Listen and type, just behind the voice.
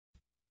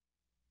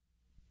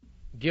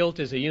Guilt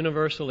is a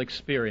universal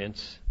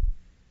experience.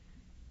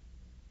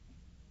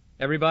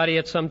 Everybody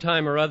at some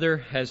time or other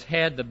has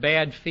had the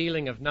bad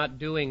feeling of not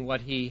doing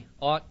what he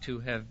ought to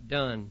have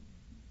done.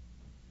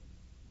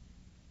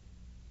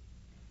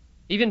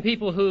 Even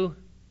people who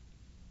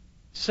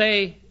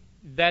say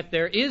that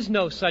there is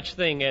no such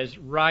thing as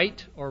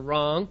right or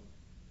wrong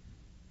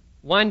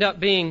wind up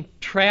being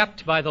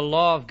trapped by the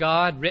law of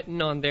God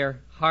written on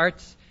their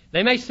hearts.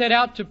 They may set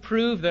out to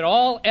prove that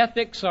all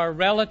ethics are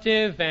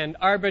relative and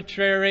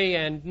arbitrary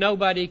and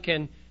nobody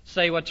can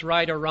say what's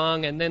right or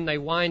wrong, and then they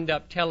wind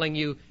up telling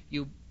you,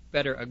 you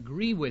better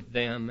agree with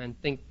them and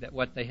think that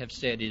what they have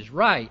said is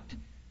right.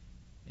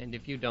 And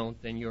if you don't,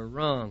 then you're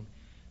wrong.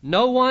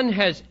 No one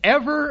has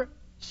ever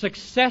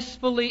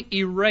successfully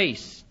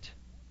erased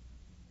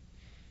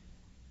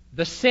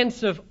the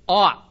sense of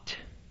ought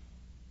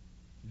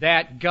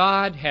that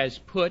God has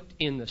put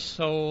in the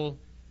soul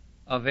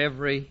of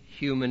every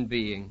human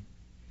being.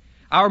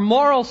 Our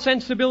moral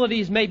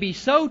sensibilities may be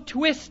so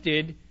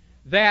twisted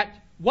that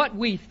what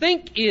we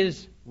think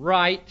is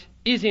right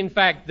is in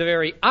fact the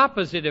very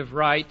opposite of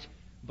right,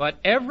 but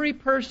every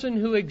person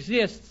who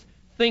exists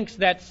thinks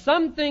that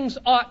some things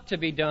ought to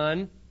be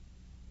done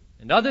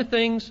and other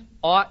things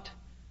ought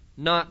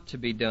not to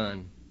be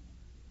done.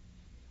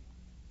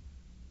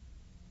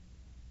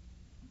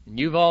 And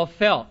you've all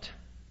felt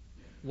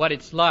what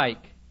it's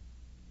like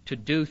to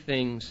do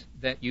things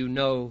that you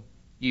know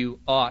you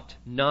ought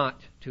not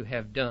to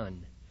have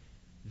done.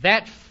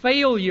 That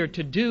failure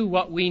to do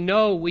what we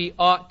know we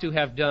ought to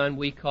have done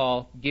we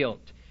call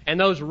guilt. And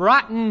those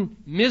rotten,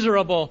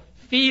 miserable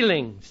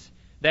feelings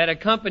that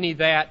accompany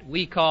that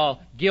we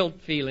call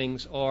guilt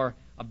feelings or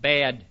a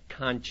bad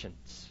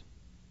conscience.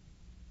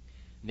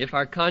 And if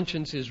our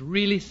conscience is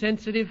really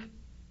sensitive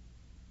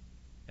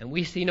and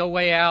we see no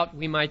way out,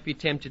 we might be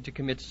tempted to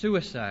commit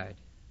suicide.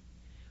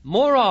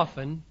 More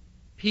often,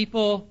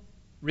 people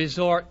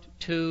resort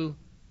to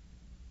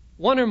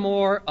one or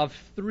more of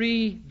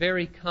three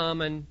very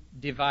common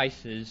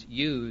devices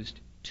used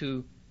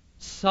to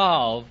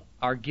solve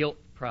our guilt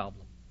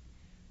problem.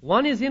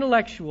 One is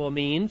intellectual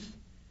means,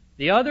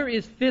 the other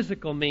is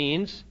physical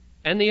means,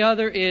 and the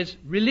other is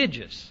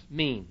religious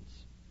means.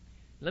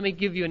 Let me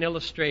give you an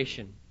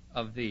illustration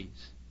of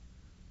these.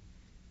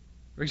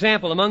 For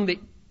example, among the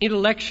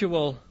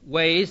intellectual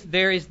ways,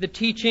 there is the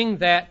teaching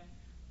that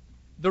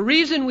the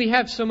reason we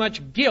have so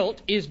much guilt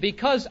is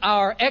because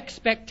our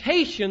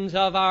expectations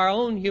of our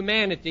own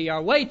humanity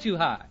are way too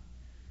high.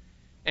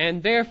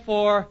 And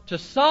therefore, to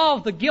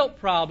solve the guilt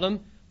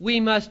problem, we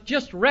must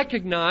just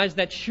recognize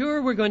that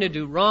sure, we're going to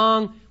do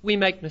wrong, we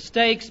make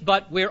mistakes,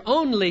 but we're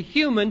only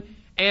human,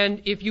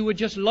 and if you would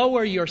just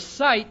lower your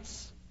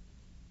sights,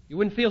 you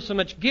wouldn't feel so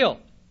much guilt.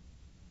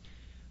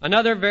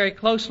 Another very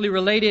closely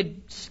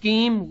related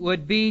scheme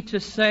would be to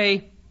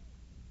say,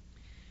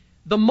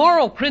 the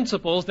moral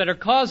principles that are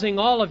causing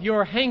all of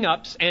your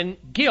hang-ups and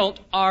guilt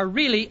are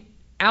really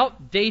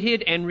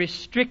outdated and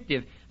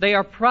restrictive. They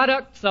are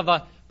products of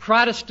a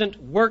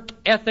Protestant work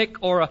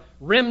ethic or a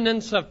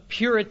remnants of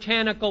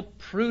puritanical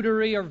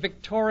prudery or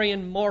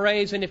Victorian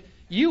mores. And if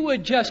you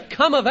would just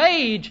come of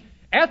age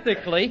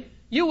ethically,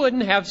 you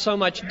wouldn't have so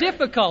much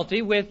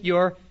difficulty with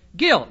your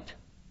guilt.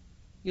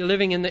 You're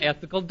living in the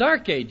ethical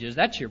dark ages.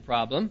 That's your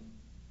problem.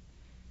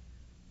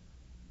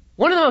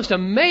 One of the most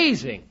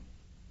amazing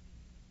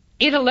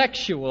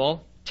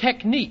intellectual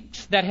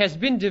techniques that has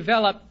been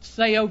developed,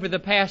 say, over the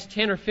past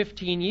 10 or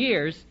 15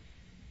 years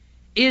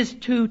is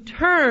to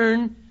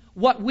turn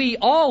what we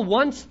all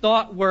once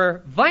thought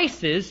were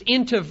vices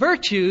into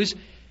virtues,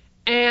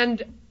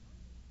 and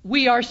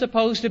we are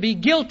supposed to be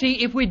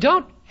guilty if we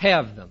don't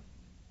have them,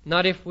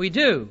 not if we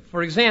do.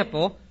 For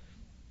example,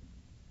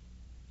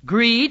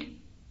 greed,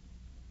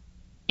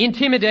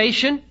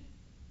 intimidation,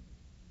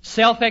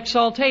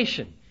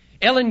 self-exaltation.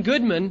 Ellen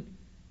Goodman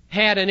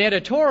had an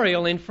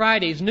editorial in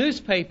Friday's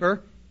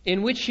newspaper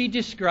in which she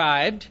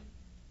described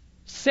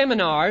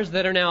seminars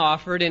that are now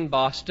offered in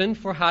Boston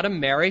for how to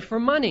marry for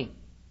money.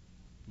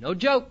 No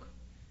joke.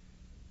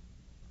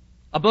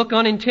 A book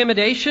on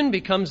intimidation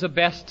becomes a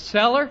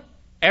bestseller.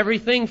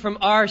 Everything from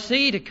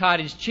RC to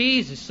cottage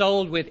cheese is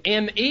sold with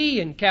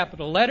M-E in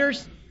capital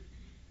letters.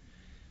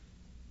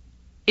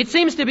 It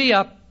seems to be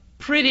a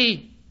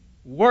pretty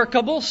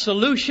workable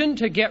solution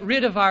to get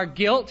rid of our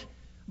guilt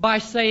by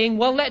saying,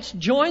 well, let's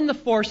join the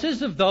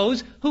forces of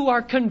those who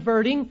are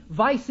converting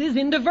vices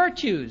into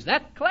virtues.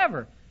 That's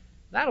clever.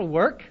 That'll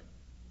work.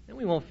 And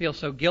we won't feel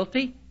so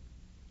guilty.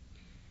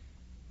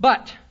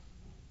 But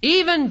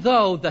even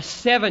though the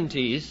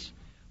 70s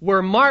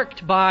were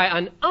marked by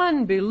an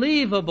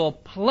unbelievable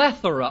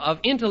plethora of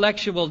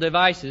intellectual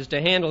devices to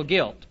handle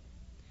guilt,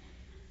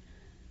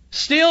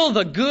 still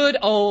the good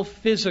old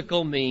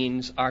physical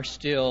means are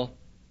still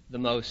the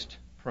most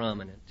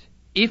prominent.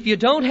 If you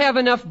don't have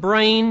enough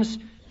brains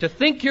to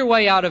think your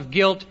way out of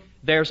guilt,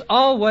 there's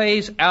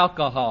always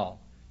alcohol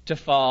to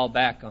fall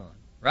back on,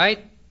 right?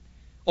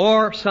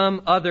 Or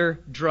some other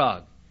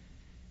drug.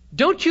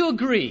 Don't you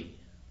agree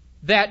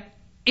that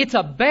it's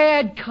a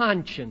bad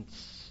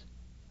conscience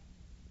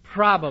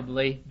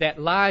probably,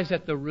 that lies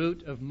at the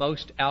root of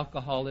most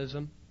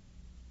alcoholism?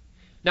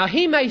 Now,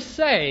 he may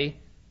say,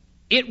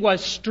 it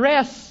was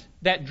stress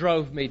that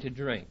drove me to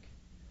drink.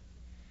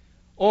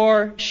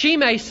 Or she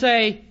may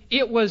say,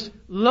 it was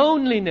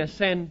loneliness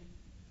and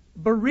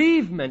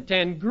bereavement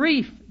and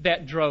grief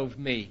that drove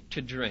me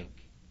to drink.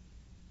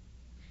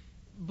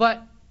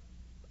 But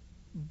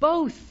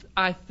both,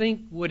 I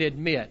think, would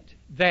admit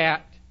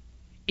that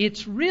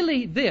it's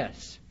really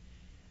this.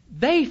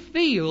 They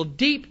feel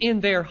deep in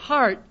their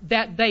heart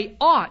that they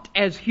ought,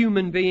 as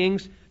human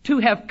beings, to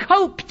have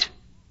coped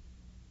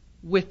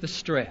with the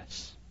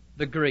stress,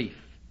 the grief,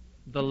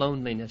 the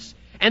loneliness.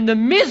 And the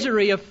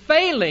misery of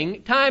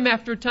failing time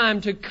after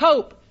time to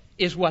cope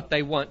is what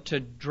they want to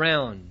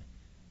drown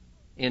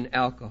in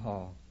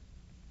alcohol.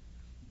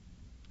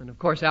 And of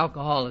course,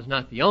 alcohol is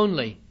not the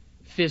only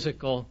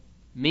physical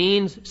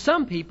means.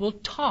 Some people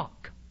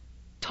talk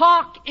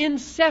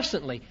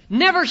incessantly,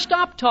 never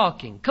stop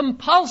talking,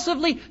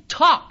 compulsively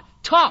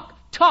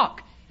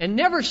talk, and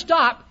never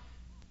stop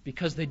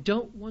because they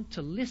don't want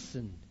to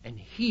listen and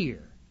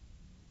hear,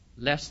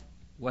 lest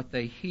what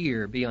they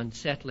hear be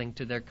unsettling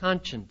to their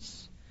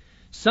conscience.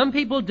 Some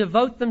people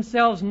devote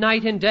themselves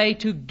night and day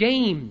to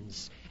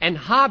games and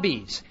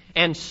hobbies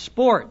and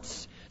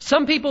sports.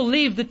 Some people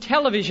leave the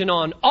television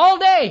on all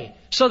day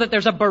so that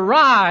there's a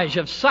barrage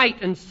of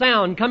sight and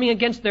sound coming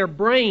against their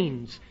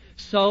brains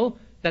so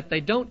that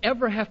they don't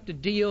ever have to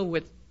deal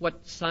with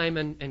what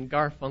Simon and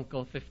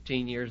Garfunkel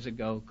 15 years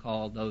ago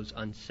called those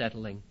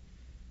unsettling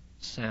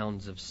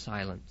sounds of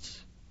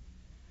silence.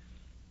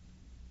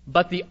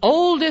 But the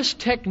oldest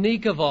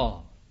technique of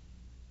all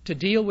to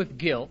deal with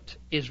guilt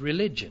is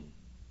religion.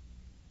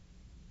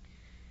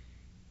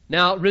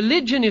 Now,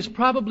 religion is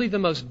probably the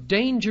most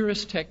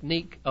dangerous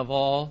technique of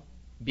all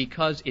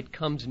because it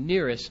comes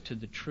nearest to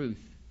the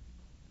truth.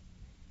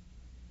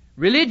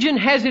 Religion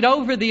has it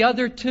over the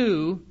other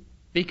two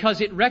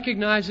because it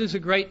recognizes a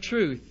great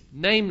truth,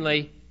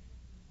 namely,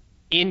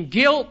 in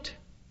guilt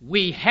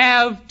we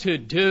have to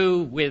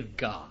do with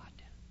God.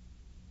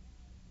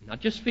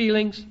 Not just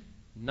feelings,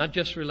 not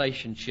just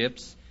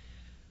relationships.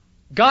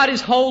 God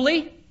is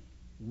holy,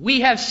 we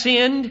have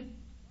sinned,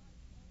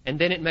 and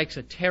then it makes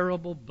a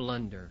terrible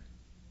blunder.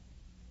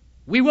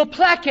 We will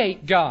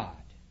placate God.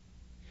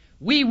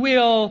 We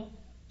will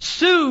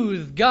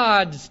soothe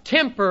God's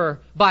temper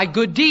by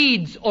good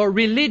deeds or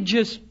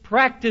religious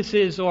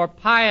practices or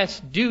pious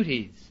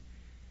duties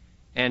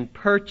and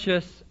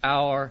purchase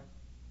our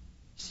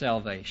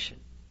salvation.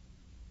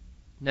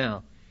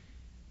 Now,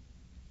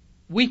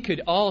 we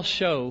could all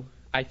show,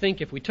 I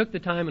think if we took the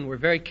time and were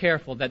very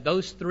careful, that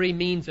those three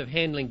means of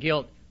handling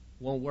guilt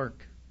won't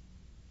work.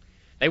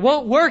 They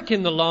won't work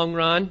in the long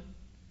run.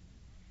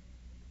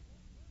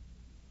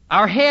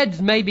 Our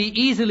heads may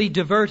be easily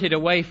diverted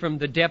away from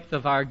the depth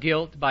of our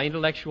guilt by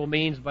intellectual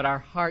means, but our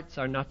hearts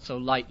are not so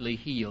lightly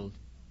healed.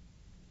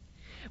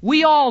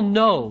 We all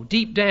know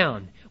deep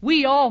down,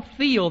 we all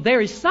feel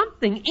there is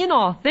something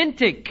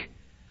inauthentic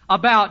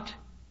about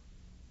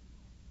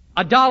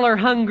a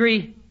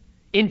dollar-hungry,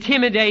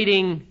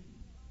 intimidating,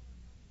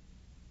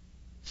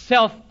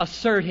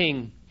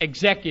 self-asserting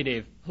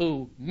executive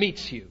who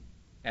meets you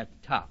at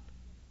the top.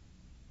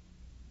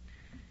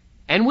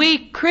 And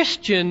we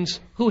Christians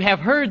who have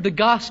heard the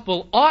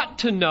gospel ought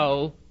to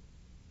know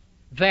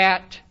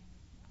that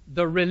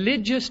the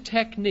religious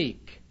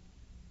technique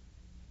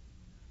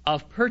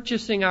of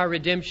purchasing our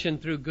redemption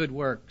through good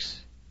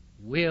works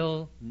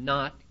will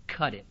not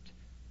cut it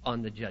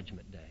on the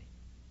judgment day.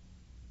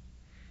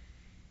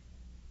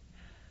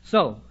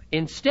 So,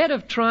 instead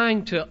of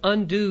trying to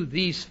undo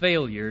these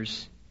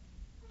failures,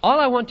 all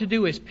I want to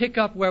do is pick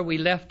up where we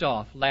left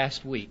off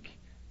last week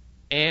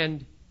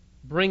and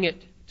bring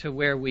it to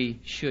where we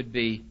should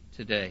be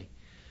today.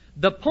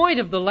 The point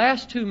of the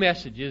last two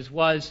messages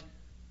was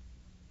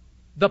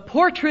the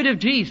portrait of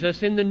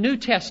Jesus in the New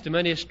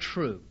Testament is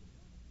true.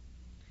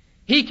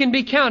 He can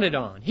be counted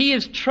on. He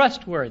is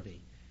trustworthy.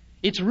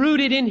 It's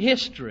rooted in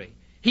history.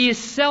 He is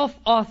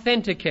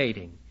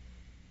self-authenticating.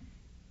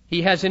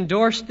 He has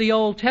endorsed the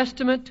Old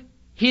Testament.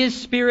 His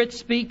Spirit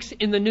speaks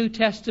in the New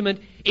Testament.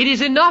 It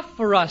is enough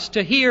for us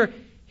to hear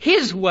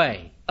His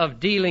way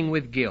of dealing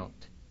with guilt.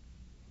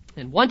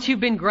 And once you've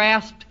been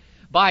grasped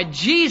by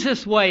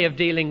Jesus' way of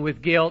dealing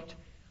with guilt,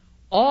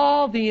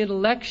 all the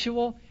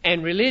intellectual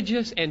and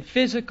religious and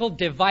physical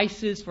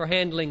devices for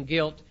handling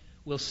guilt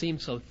will seem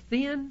so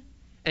thin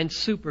and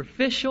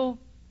superficial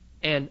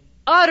and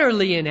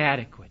utterly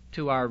inadequate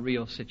to our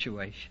real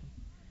situation.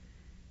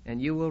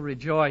 And you will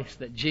rejoice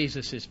that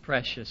Jesus is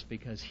precious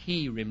because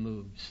He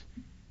removes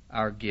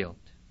our guilt.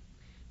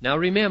 Now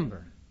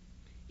remember,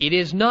 it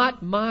is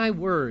not my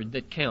word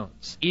that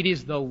counts. It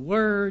is the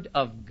Word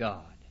of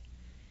God.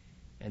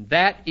 And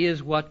that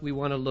is what we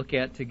want to look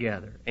at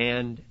together.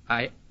 And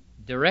I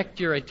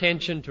direct your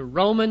attention to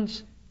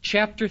Romans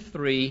chapter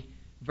 3,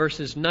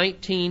 verses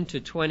 19 to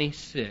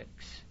 26.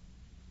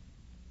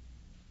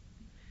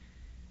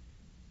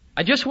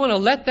 I just want to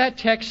let that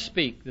text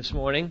speak this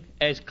morning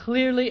as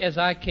clearly as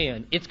I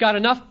can. It's got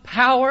enough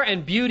power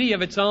and beauty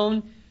of its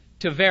own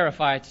to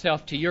verify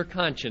itself to your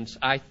conscience,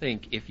 I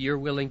think, if you're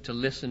willing to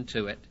listen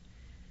to it.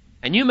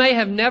 And you may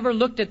have never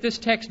looked at this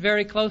text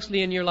very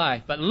closely in your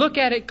life, but look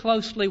at it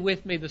closely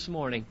with me this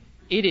morning.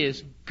 It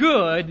is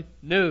good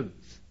news.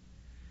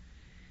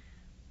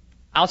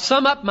 I'll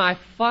sum up my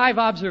 5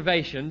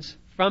 observations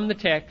from the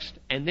text,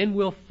 and then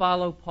we'll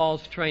follow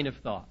Paul's train of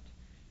thought.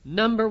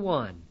 Number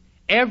 1,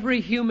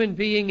 every human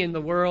being in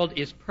the world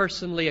is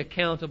personally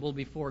accountable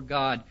before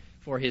God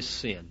for his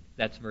sin.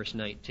 That's verse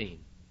 19.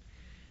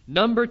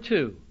 Number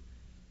 2,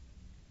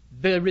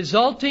 the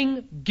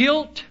resulting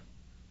guilt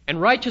and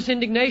righteous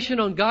indignation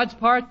on God's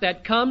part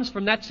that comes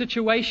from that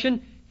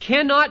situation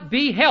cannot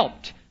be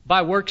helped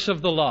by works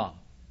of the law.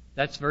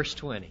 That's verse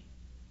 20.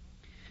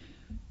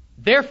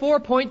 Therefore,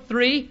 point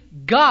 3,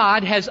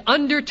 God has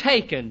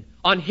undertaken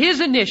on His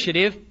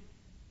initiative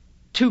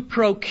to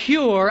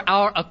procure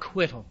our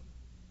acquittal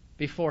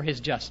before His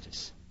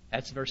justice.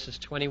 That's verses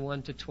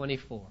 21 to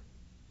 24.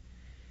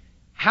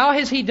 How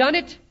has He done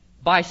it?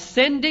 By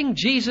sending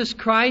Jesus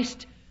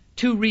Christ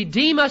to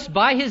redeem us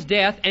by His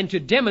death and to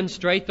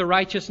demonstrate the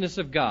righteousness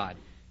of God.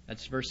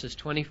 That's verses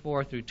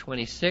 24 through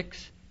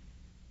 26.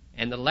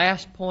 And the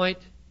last point,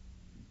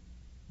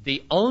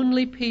 the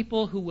only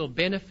people who will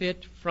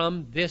benefit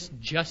from this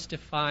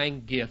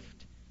justifying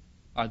gift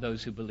are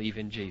those who believe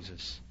in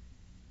Jesus.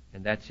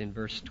 And that's in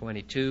verse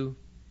 22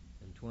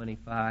 and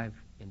 25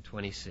 and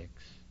 26.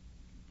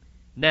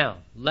 Now,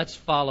 let's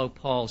follow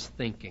Paul's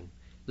thinking.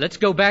 Let's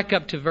go back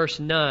up to verse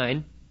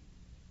 9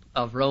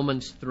 of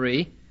Romans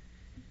 3.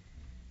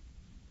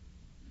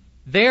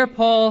 There,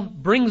 Paul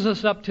brings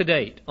us up to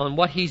date on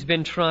what he's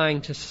been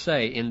trying to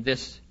say in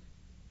this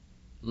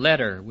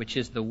letter, which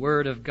is the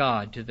Word of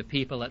God to the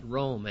people at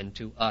Rome and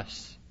to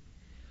us.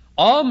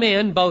 All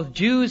men, both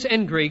Jews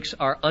and Greeks,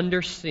 are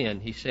under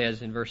sin, he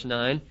says in verse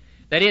 9.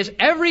 That is,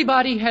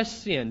 everybody has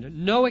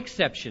sinned, no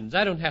exceptions.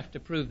 I don't have to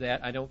prove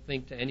that, I don't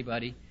think, to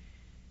anybody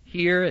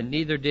here, and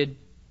neither did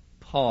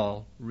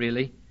Paul,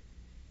 really.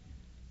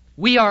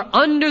 We are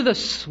under the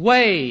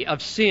sway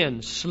of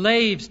sin,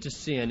 slaves to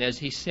sin, as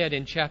he said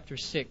in chapter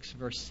 6,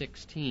 verse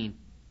 16.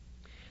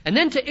 And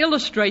then to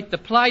illustrate the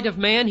plight of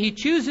man, he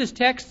chooses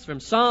texts from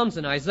Psalms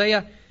and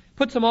Isaiah,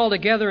 puts them all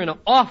together in an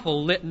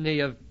awful litany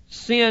of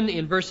sin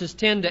in verses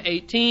 10 to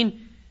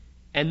 18,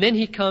 and then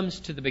he comes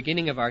to the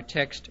beginning of our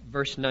text,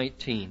 verse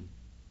 19.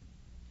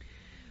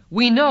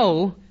 We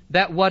know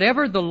that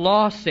whatever the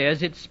law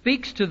says, it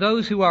speaks to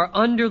those who are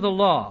under the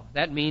law.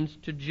 That means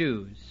to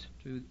Jews,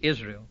 to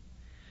Israel.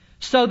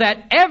 So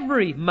that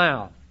every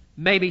mouth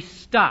may be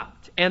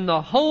stopped and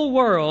the whole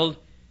world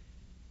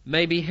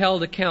may be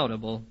held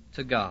accountable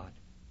to God.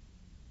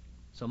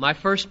 So my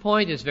first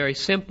point is very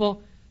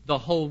simple. The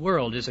whole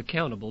world is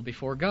accountable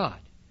before God.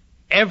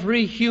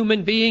 Every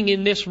human being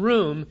in this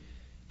room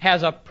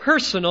has a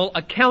personal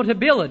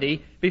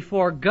accountability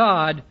before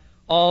God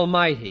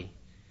Almighty.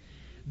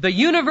 The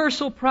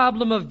universal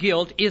problem of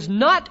guilt is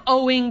not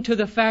owing to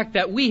the fact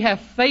that we have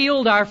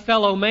failed our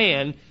fellow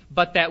man,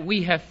 but that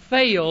we have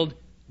failed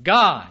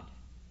God.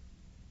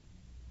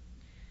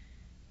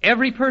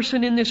 Every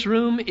person in this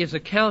room is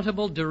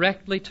accountable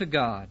directly to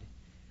God.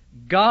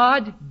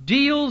 God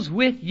deals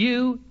with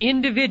you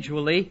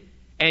individually,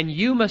 and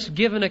you must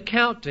give an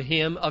account to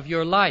Him of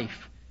your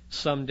life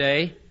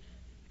someday,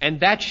 and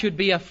that should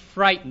be a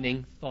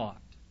frightening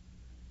thought.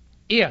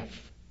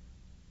 If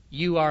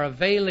you are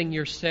availing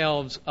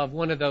yourselves of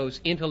one of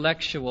those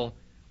intellectual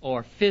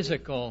or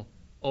physical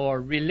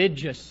or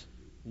religious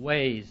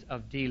ways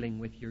of dealing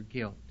with your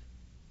guilt.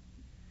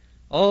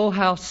 Oh,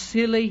 how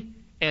silly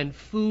and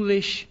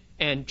foolish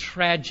and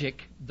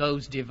tragic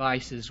those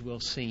devices will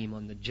seem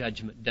on the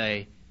judgment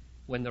day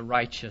when the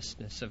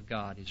righteousness of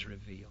God is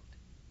revealed.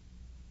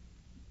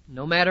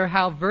 No matter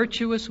how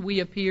virtuous we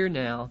appear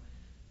now,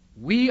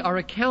 we are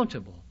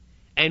accountable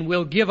and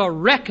will give a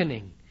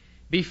reckoning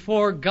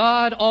before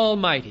God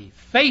Almighty,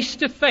 face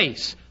to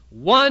face,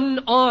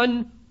 one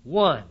on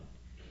one.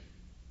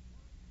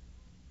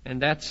 And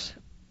that's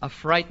a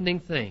frightening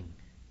thing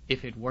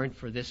if it weren't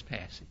for this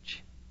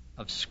passage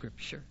of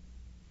Scripture.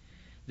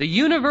 The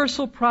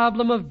universal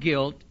problem of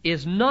guilt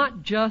is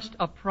not just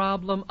a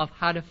problem of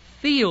how to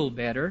feel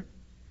better,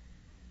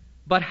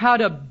 but how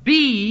to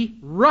be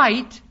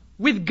right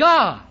with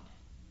God.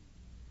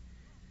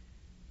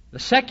 The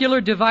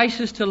secular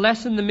devices to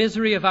lessen the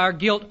misery of our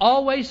guilt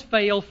always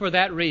fail for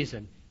that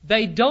reason.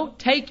 They don't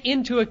take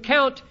into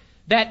account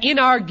that in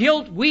our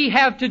guilt we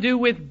have to do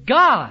with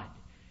God,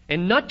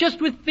 and not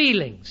just with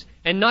feelings,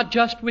 and not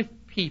just with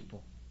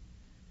people.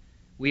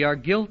 We are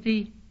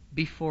guilty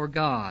before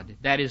God.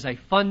 That is a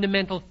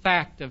fundamental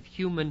fact of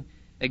human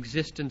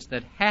existence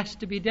that has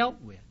to be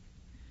dealt with.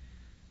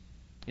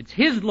 It's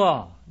His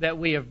law that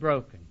we have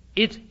broken.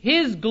 It's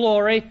His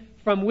glory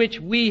from which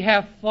we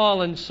have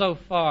fallen so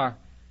far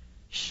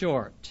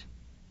short.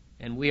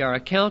 And we are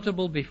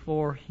accountable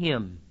before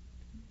Him.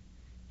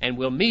 And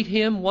we'll meet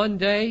Him one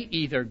day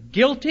either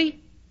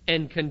guilty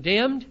and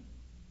condemned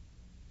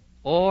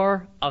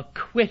or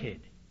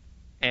acquitted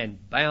and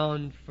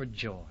bound for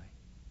joy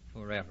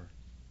forever.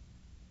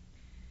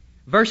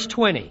 Verse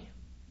 20.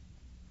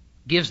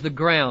 gives the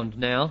ground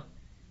now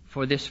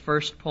for this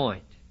first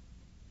point.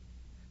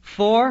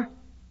 For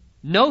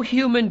no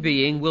human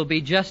being will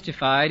be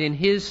justified in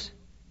his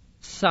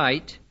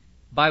sight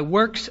by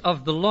works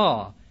of the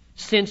law,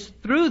 since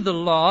through the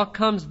law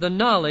comes the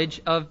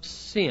knowledge of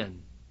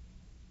sin.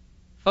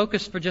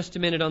 Focus for just a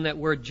minute on that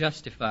word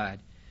justified.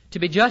 To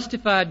be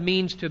justified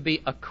means to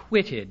be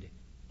acquitted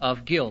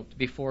of guilt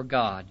before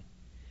God,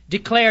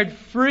 declared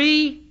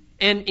free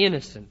and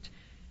innocent.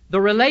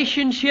 The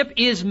relationship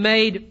is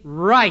made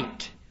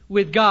right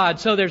with God,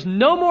 so there's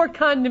no more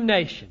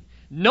condemnation,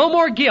 no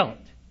more guilt.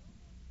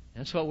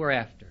 That's what we're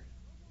after.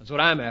 That's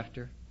what I'm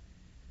after.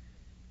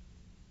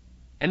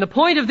 And the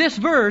point of this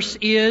verse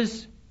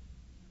is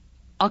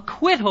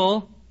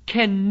acquittal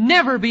can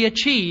never be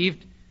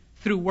achieved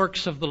through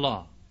works of the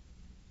law.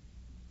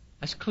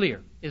 That's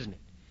clear, isn't it?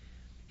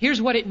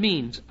 Here's what it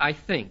means, I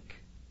think.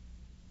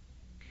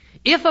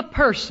 If a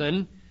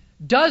person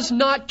does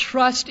not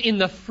trust in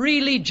the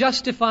freely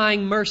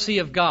justifying mercy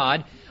of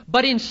God,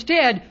 but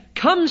instead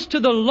comes to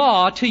the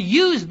law to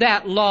use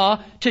that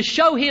law to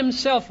show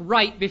himself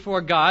right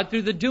before God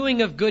through the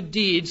doing of good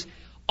deeds,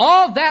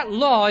 all that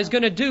law is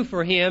going to do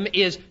for him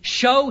is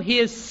show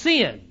his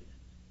sin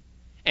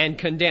and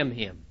condemn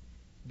him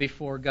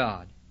before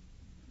God.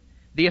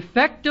 The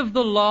effect of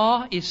the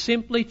law is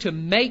simply to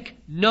make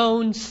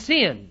known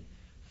sin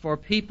for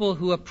people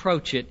who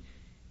approach it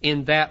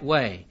in that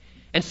way.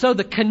 And so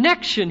the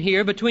connection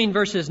here between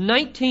verses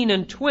 19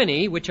 and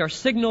 20, which are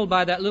signaled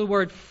by that little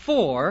word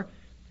for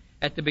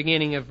at the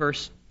beginning of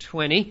verse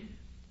 20,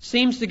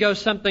 seems to go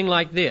something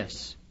like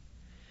this.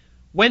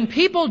 When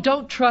people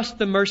don't trust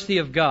the mercy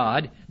of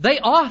God, they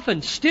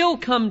often still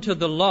come to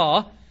the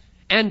law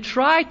and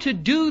try to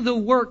do the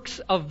works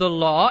of the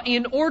law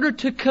in order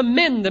to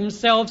commend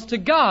themselves to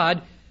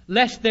God,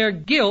 lest their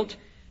guilt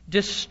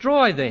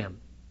destroy them.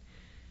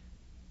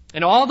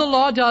 And all the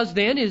law does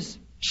then is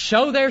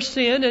show their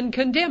sin and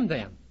condemn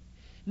them.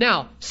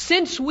 Now,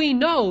 since we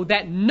know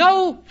that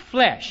no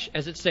flesh,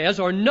 as it says,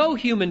 or no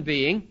human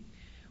being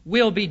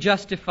will be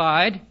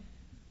justified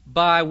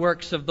by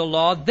works of the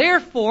law,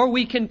 therefore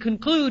we can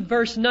conclude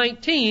verse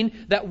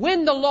 19 that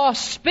when the law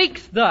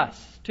speaks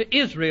thus to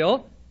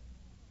Israel,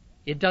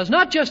 it does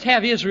not just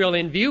have Israel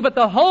in view, but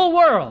the whole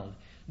world,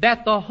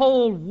 that the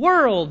whole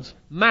world's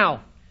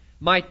mouth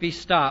might be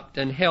stopped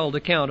and held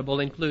accountable,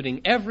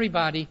 including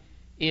everybody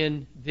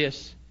in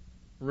this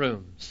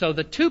room. So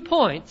the 2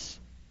 points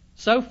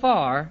so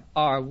far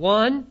are,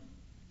 1,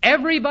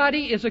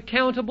 everybody is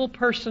accountable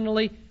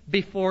personally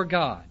before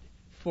God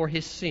for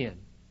his sin.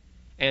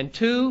 And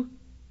 2,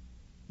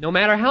 no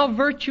matter how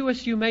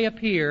virtuous you may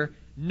appear,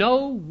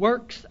 no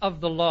works of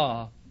the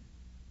law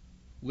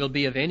will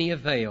be of any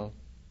avail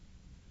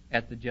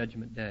at the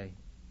judgment day.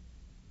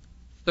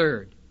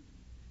 Third,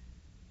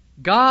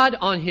 God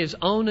on his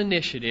own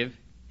initiative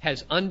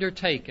has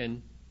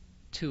undertaken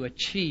to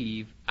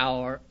achieve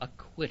our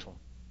acquittal.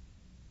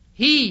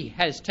 He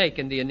has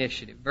taken the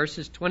initiative.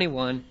 Verses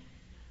 21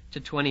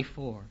 to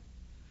 24.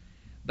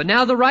 But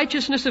now the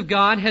righteousness of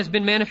God has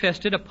been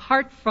manifested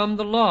apart from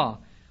the law,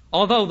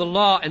 although the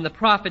law and the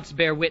prophets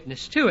bear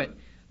witness to it.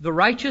 The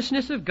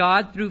righteousness of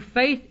God through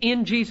faith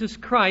in Jesus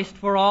Christ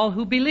for all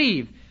who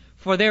believe.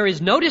 For there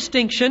is no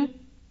distinction,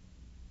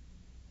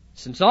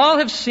 since all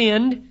have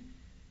sinned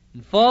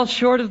and fall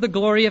short of the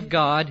glory of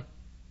God.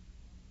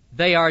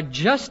 They are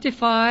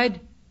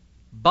justified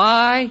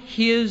by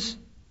His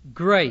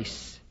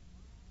grace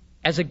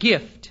as a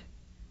gift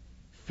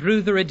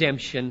through the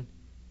redemption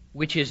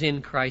which is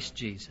in Christ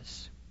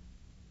Jesus.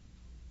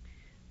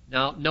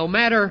 Now, no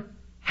matter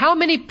how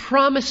many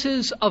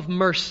promises of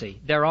mercy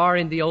there are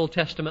in the Old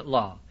Testament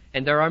law,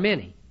 and there are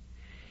many,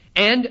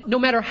 and no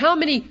matter how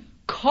many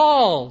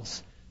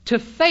calls to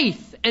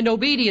faith and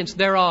obedience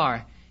there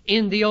are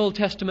in the Old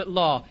Testament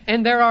law,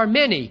 and there are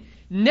many,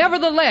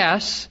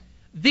 nevertheless,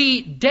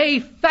 the de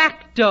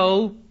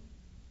facto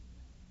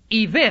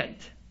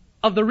event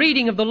of the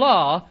reading of the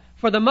law,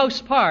 for the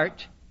most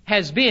part,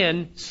 has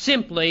been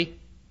simply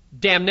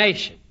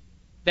damnation.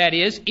 That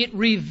is, it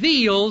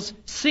reveals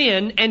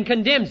sin and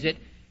condemns it,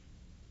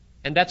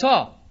 and that's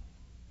all.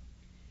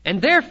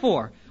 And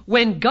therefore,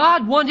 when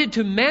God wanted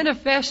to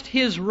manifest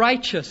His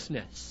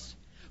righteousness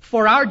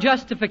for our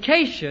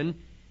justification,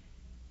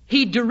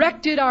 He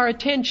directed our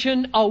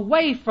attention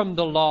away from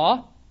the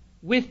law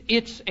with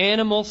its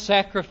animal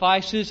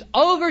sacrifices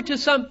over to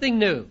something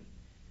new.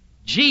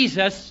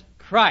 Jesus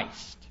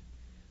Christ,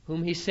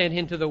 whom He sent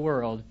into the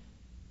world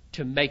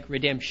to make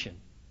redemption.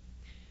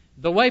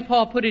 The way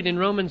Paul put it in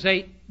Romans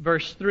 8,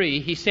 verse 3,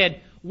 he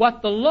said,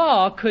 what the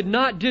law could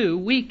not do,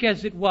 weak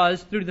as it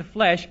was through the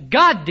flesh,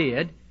 God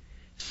did,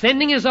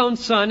 sending His own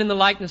Son in the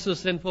likeness of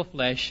sinful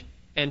flesh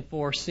and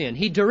for sin.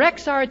 He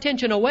directs our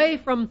attention away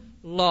from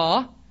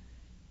law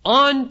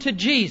on to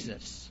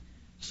Jesus,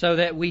 so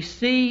that we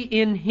see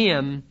in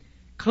Him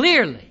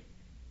clearly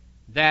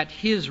that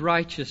His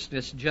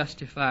righteousness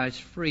justifies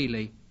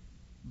freely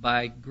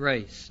by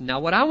grace. Now,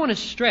 what I want to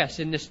stress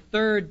in this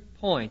third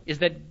point is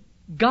that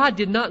God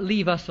did not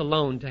leave us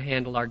alone to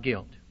handle our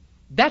guilt.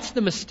 That's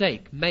the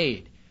mistake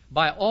made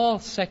by all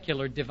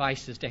secular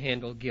devices to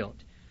handle guilt.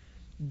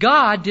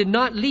 God did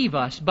not leave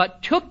us,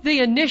 but took the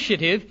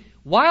initiative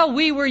while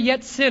we were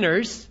yet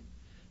sinners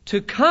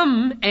to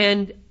come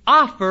and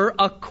offer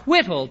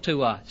acquittal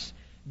to us,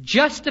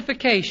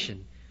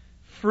 justification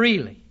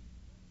freely.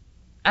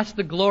 That's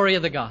the glory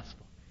of the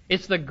gospel.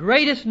 It's the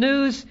greatest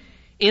news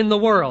in the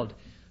world.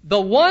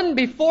 The one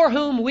before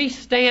whom we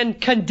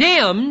stand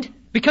condemned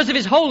because of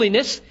His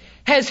holiness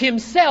has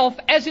Himself,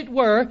 as it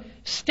were,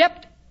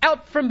 stepped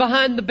out from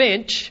behind the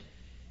bench,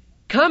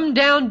 come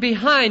down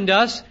behind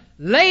us,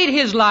 laid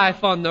His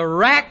life on the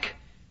rack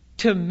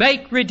to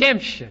make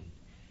redemption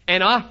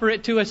and offer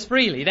it to us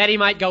freely, that He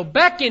might go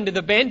back into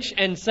the bench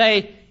and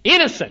say,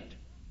 innocent.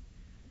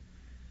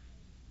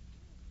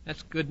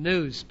 That's good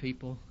news,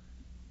 people.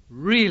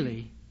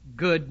 Really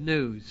good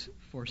news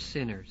for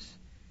sinners.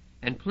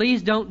 And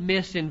please don't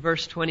miss in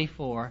verse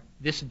 24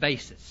 this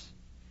basis.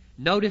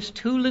 Notice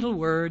two little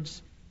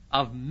words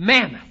of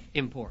mammoth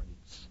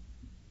importance.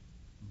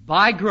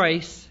 By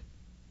grace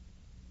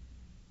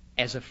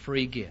as a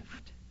free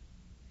gift.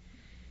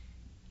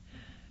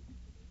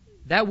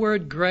 That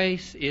word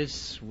grace is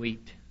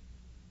sweet.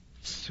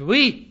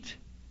 Sweet.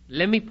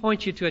 Let me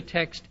point you to a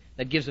text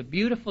that gives a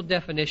beautiful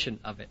definition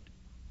of it.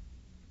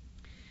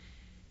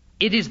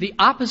 It is the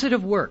opposite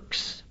of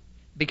works,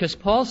 because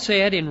Paul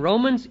said in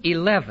Romans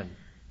 11,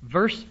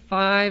 verse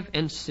 5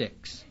 and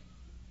 6,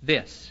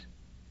 this: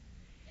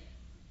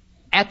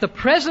 at the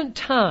present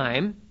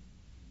time,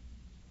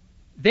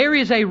 there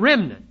is a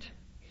remnant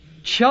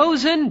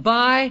chosen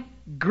by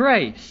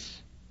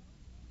grace.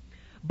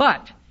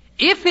 But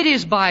if it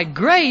is by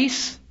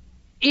grace,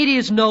 it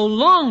is no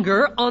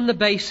longer on the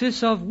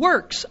basis of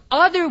works.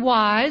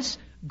 Otherwise,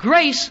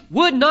 grace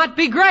would not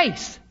be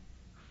grace.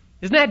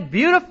 Isn't that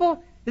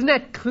beautiful? Isn't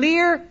that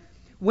clear?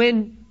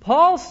 When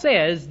Paul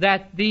says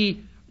that the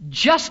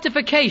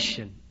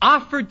justification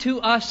offered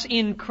to us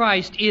in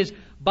Christ is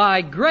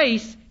by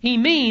grace, he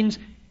means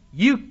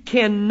you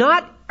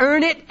cannot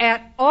earn it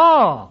at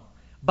all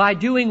by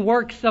doing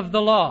works of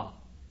the law.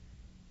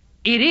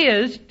 It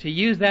is, to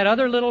use that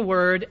other little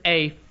word,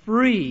 a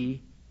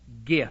free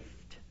gift.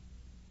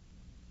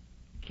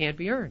 Can't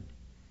be earned.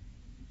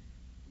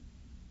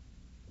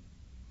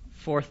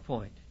 Fourth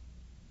point.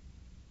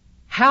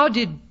 How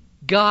did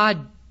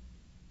God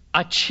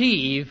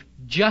achieve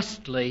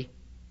justly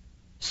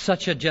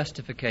such a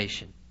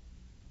justification?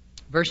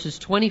 Verses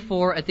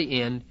 24 at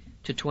the end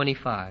to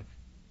 25.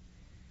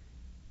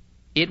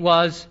 It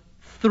was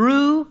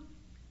through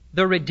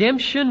the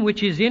redemption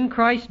which is in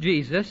Christ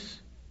Jesus,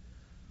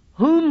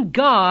 whom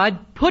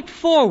God put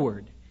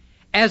forward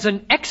as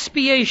an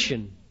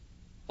expiation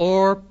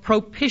or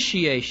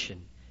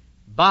propitiation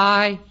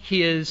by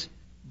His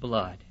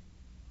blood.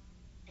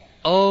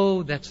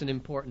 Oh, that's an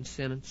important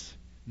sentence.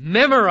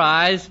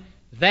 Memorize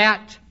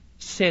that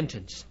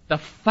sentence. The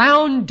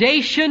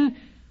foundation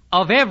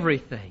of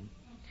everything.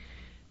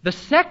 The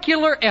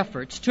secular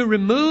efforts to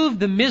remove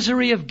the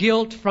misery of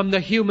guilt from the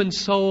human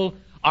soul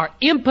are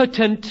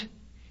impotent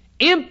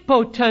in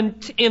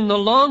the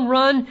long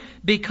run,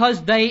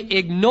 because they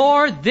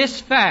ignore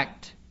this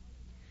fact.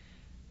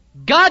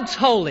 God's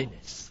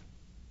holiness,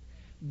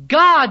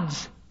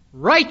 God's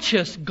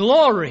righteous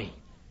glory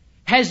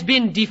has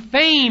been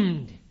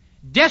defamed,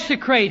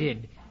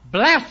 desecrated,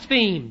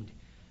 blasphemed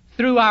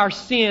through our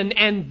sin,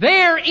 and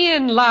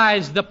therein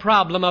lies the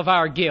problem of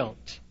our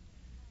guilt.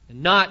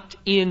 Not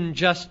in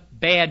just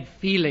bad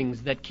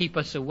feelings that keep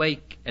us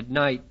awake at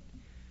night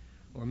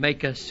or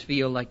make us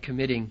feel like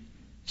committing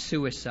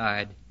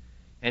suicide.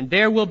 And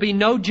there will be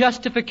no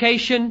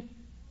justification,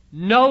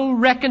 no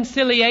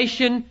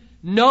reconciliation,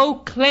 no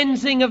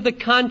cleansing of the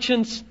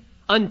conscience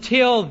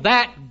until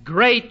that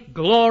great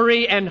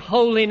glory and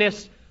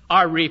holiness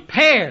are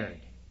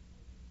repaired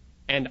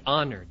and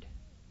honored.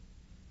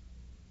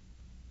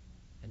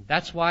 And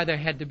that's why there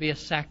had to be a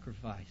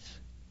sacrifice.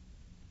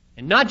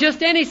 And not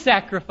just any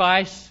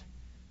sacrifice,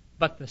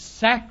 but the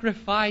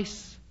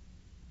sacrifice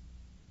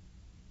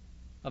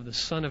of the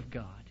Son of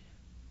God.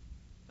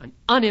 An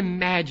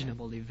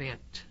unimaginable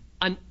event.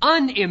 An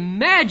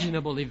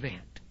unimaginable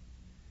event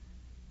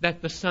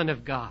that the Son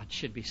of God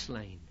should be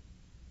slain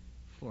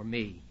for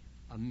me,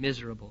 a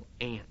miserable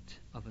ant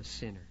of a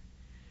sinner.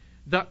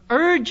 The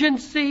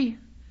urgency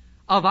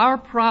of our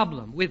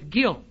problem with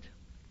guilt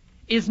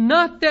is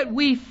not that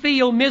we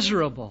feel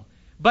miserable,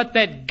 but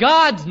that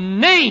God's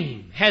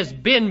name has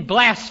been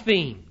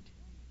blasphemed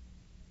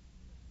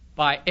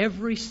by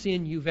every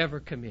sin you've ever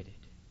committed.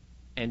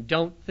 And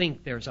don't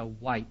think there's a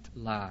white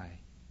lie.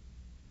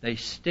 They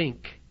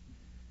stink.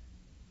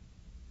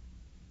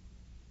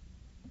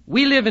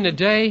 We live in a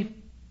day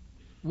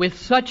with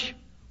such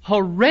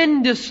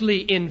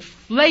horrendously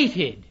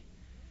inflated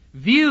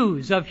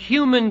views of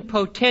human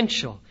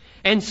potential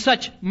and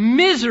such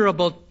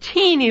miserable,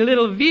 teeny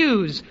little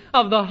views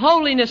of the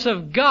holiness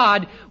of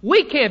God,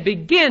 we can't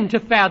begin to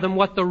fathom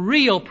what the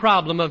real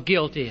problem of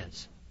guilt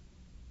is.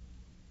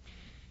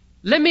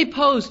 Let me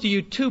pose to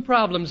you two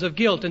problems of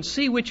guilt and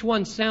see which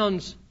one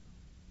sounds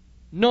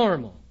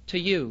normal to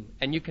you,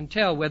 and you can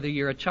tell whether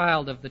you're a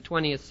child of the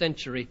 20th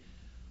century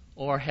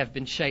or have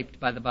been shaped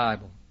by the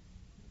Bible.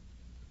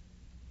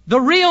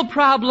 The real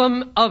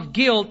problem of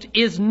guilt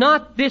is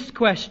not this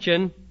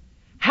question: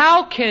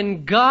 how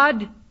can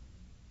God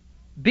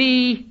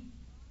be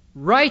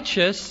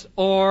righteous,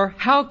 or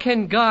how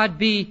can God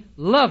be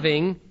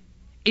loving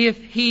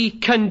if He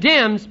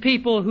condemns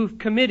people who've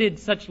committed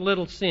such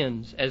little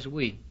sins as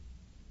we?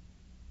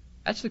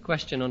 That's the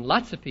question on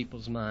lots of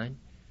people's mind.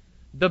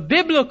 The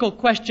biblical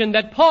question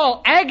that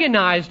Paul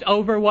agonized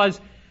over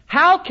was,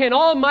 how can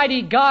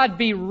Almighty God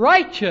be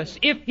righteous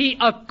if He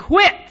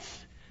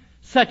acquits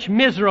such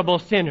miserable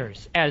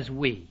sinners as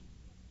we?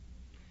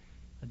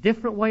 A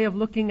different way of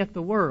looking at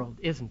the world,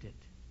 isn't it?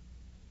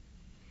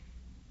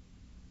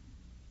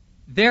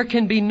 There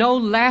can be no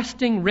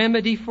lasting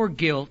remedy for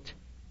guilt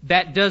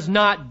that does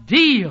not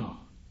deal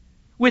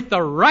with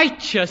the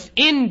righteous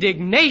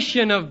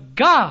indignation of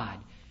God.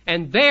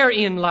 And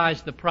therein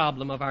lies the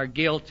problem of our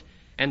guilt,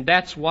 and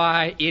that's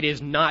why it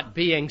is not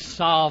being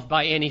solved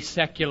by any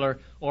secular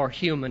or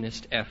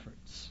humanist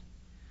efforts.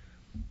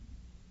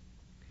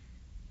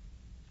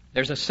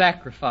 There's a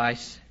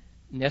sacrifice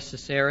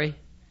necessary,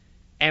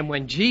 and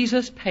when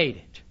Jesus paid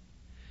it,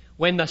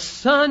 when the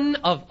Son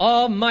of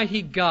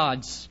Almighty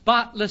God,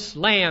 spotless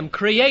Lamb,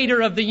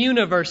 Creator of the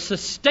universe,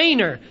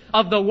 Sustainer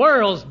of the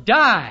worlds,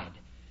 died,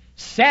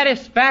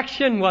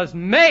 satisfaction was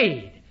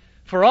made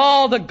for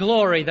all the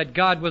glory that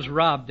God was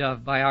robbed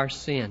of by our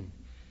sin.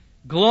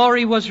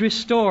 Glory was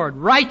restored,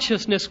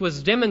 righteousness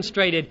was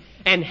demonstrated,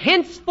 and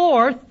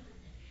henceforth,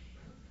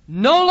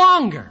 no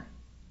longer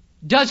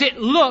does it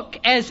look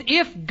as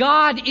if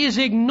God is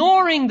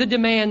ignoring the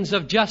demands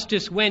of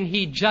justice when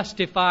He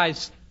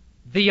justifies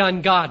the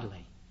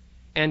ungodly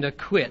and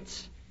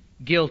acquits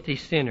guilty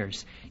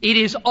sinners. It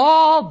is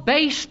all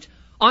based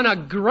on a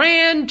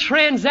grand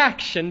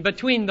transaction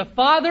between the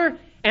Father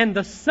and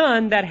the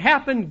Son that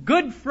happened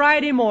Good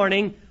Friday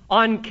morning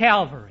on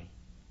Calvary.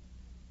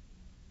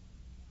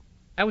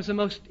 That was the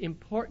most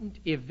important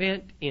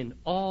event in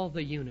all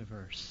the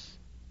universe.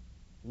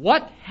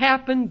 What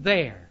happened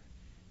there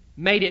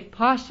made it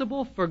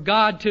possible for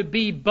God to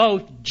be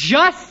both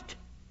just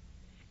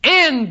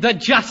and the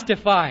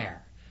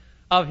justifier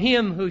of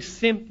him who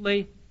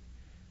simply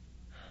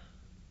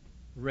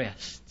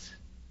rests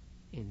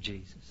in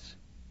Jesus.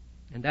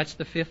 And that's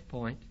the fifth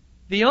point.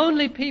 The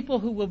only people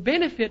who will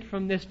benefit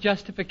from this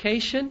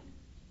justification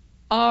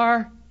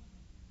are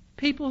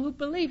people who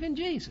believe in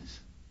Jesus.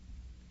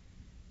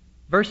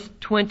 Verse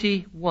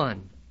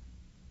 21.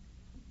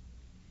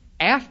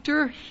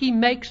 After He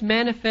makes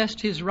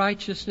manifest His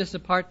righteousness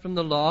apart from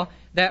the law,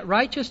 that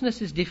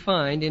righteousness is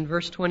defined in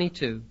verse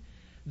 22.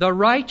 The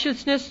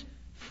righteousness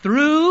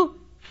through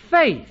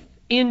faith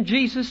in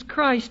Jesus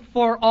Christ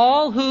for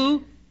all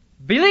who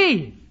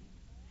believe.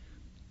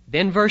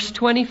 Then verse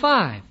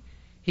 25.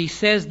 He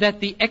says that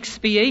the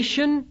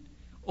expiation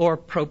or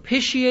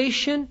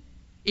propitiation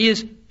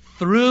is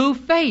through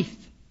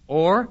faith,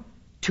 or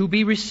to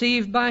be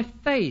received by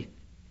faith.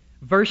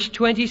 Verse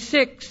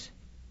 26,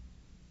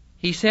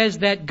 he says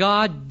that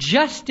God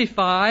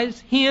justifies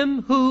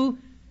him who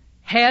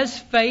has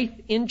faith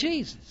in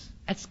Jesus.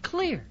 That's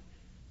clear.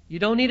 You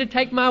don't need to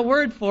take my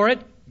word for it.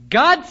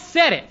 God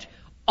said it.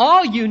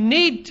 All you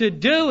need to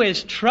do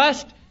is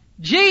trust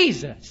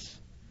Jesus.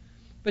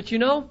 But you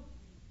know,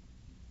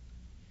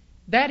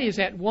 that is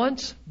at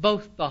once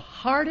both the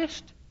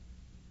hardest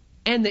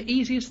and the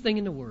easiest thing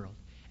in the world.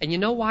 And you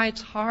know why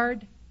it's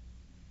hard?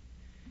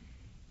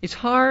 It's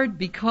hard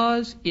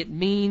because it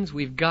means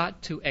we've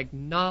got to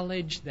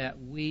acknowledge that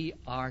we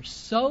are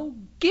so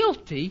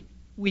guilty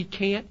we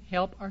can't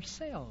help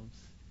ourselves.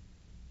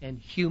 And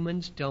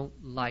humans don't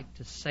like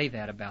to say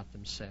that about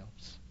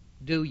themselves.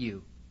 Do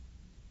you?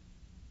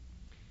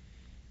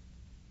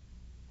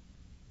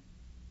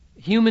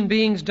 Human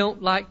beings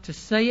don't like to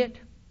say it.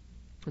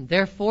 And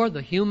therefore,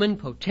 the human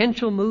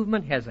potential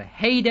movement has a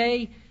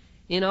heyday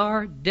in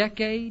our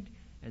decade,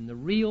 and the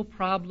real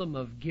problem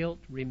of guilt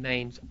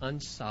remains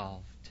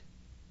unsolved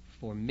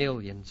for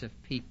millions of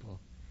people.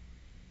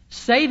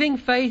 Saving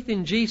faith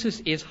in Jesus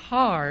is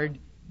hard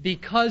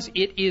because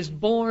it is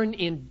born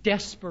in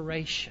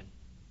desperation.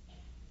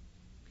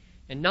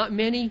 And not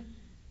many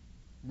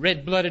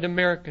red-blooded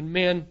American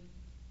men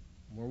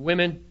or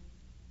women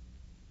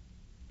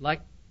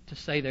like to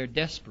say they're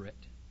desperate.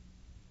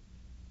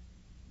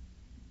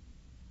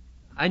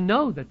 I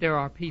know that there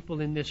are people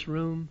in this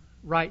room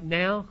right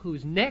now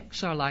whose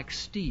necks are like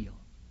steel,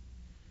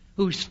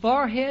 whose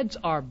foreheads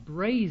are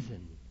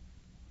brazen,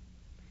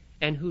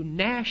 and who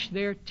gnash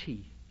their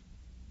teeth,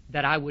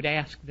 that I would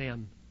ask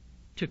them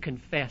to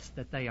confess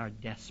that they are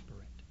desperate,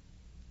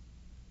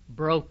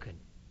 broken,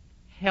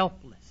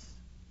 helpless.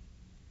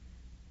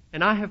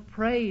 And I have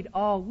prayed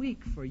all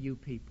week for you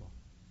people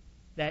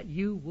that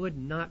you would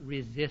not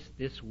resist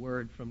this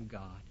word from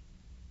God.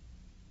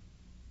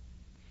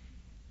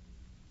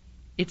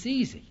 It's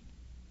easy.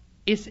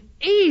 It's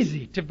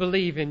easy to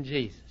believe in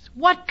Jesus.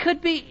 What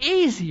could be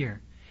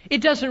easier?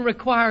 It doesn't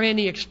require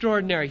any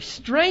extraordinary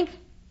strength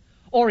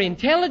or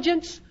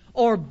intelligence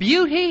or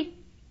beauty.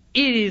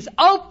 It is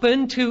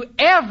open to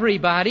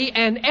everybody,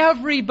 and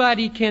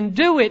everybody can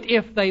do it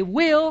if they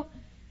will.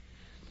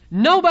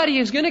 Nobody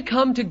is going to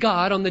come to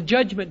God on the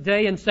judgment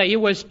day and say,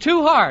 it was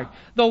too hard.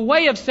 The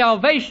way of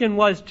salvation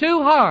was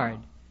too hard.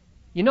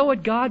 You know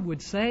what God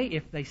would say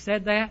if they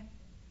said that?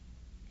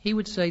 He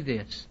would say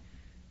this.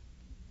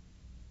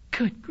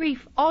 Good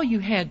grief, all you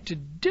had to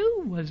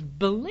do was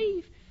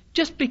believe.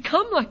 Just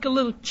become like a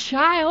little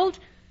child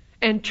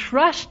and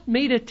trust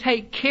me to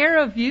take care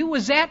of you.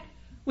 Was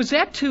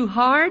that too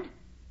hard?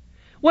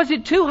 Was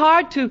it too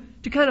hard to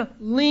kind of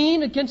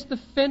lean against the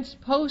fence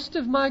post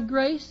of my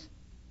grace?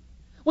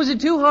 Was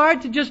it too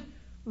hard to just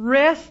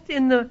rest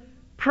in the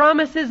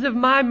promises of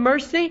my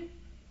mercy?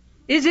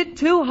 Is it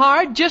too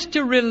hard just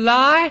to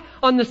rely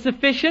on the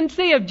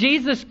sufficiency of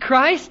Jesus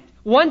Christ,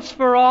 once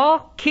for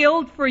all,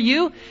 killed for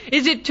you?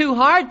 Is it too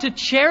hard to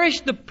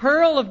cherish the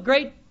pearl of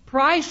great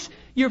price,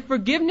 your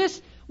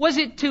forgiveness? Was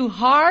it too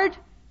hard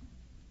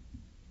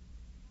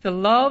to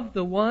love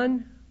the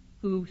one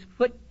who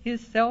put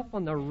himself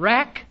on the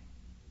rack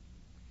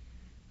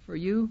for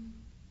you?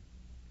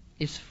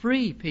 It's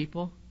free,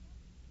 people.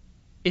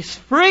 It's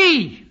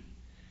free.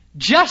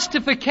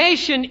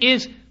 Justification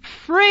is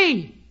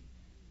free.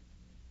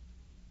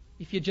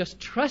 If you just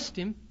trust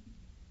Him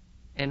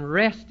and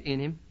rest in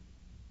Him.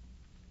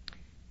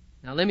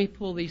 Now let me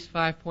pull these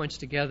 5 points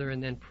together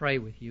and then pray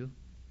with you.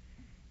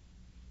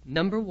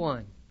 Number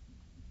 1,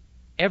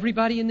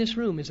 everybody in this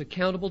room is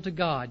accountable to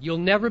God. You'll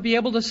never be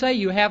able to say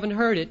you haven't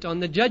heard it on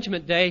the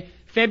judgment day.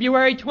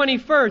 February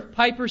 21st,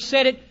 Piper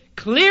said it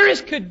clear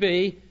as could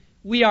be.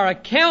 We are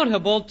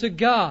accountable to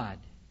God.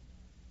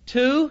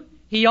 2,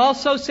 he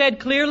also said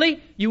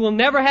clearly, you will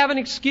never have an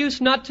excuse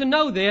not to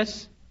know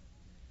this.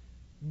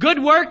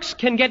 Good works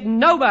can get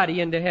nobody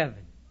into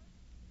heaven.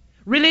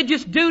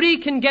 Religious duty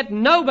can get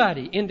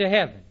nobody into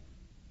heaven.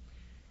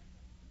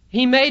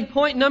 He made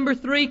point number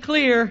 3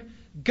 clear.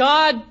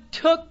 God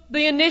took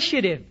the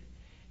initiative.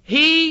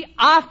 He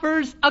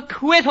offers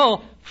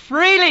acquittal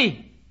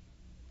freely.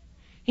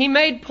 He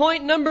made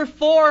point number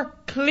 4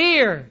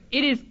 clear.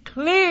 It is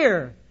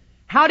clear.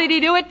 How did He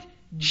do it?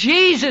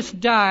 Jesus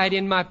died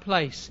in my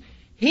place.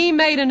 He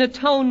made an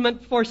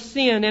atonement for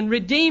sin and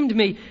redeemed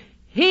me.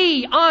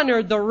 He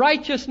honored the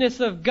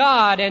righteousness of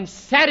God and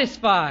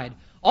satisfied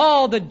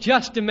all the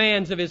just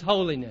demands of His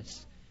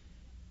holiness.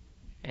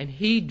 And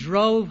He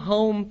drove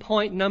home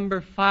point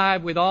number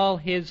 5 with all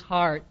His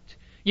heart.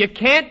 You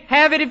can't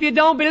have it if you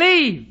don't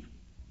believe.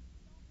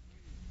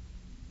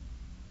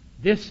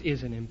 This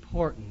is an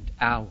important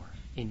hour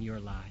in your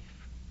life.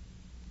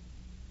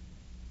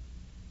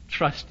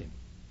 Trust Him.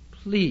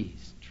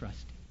 Please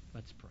trust Him.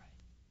 Let's pray.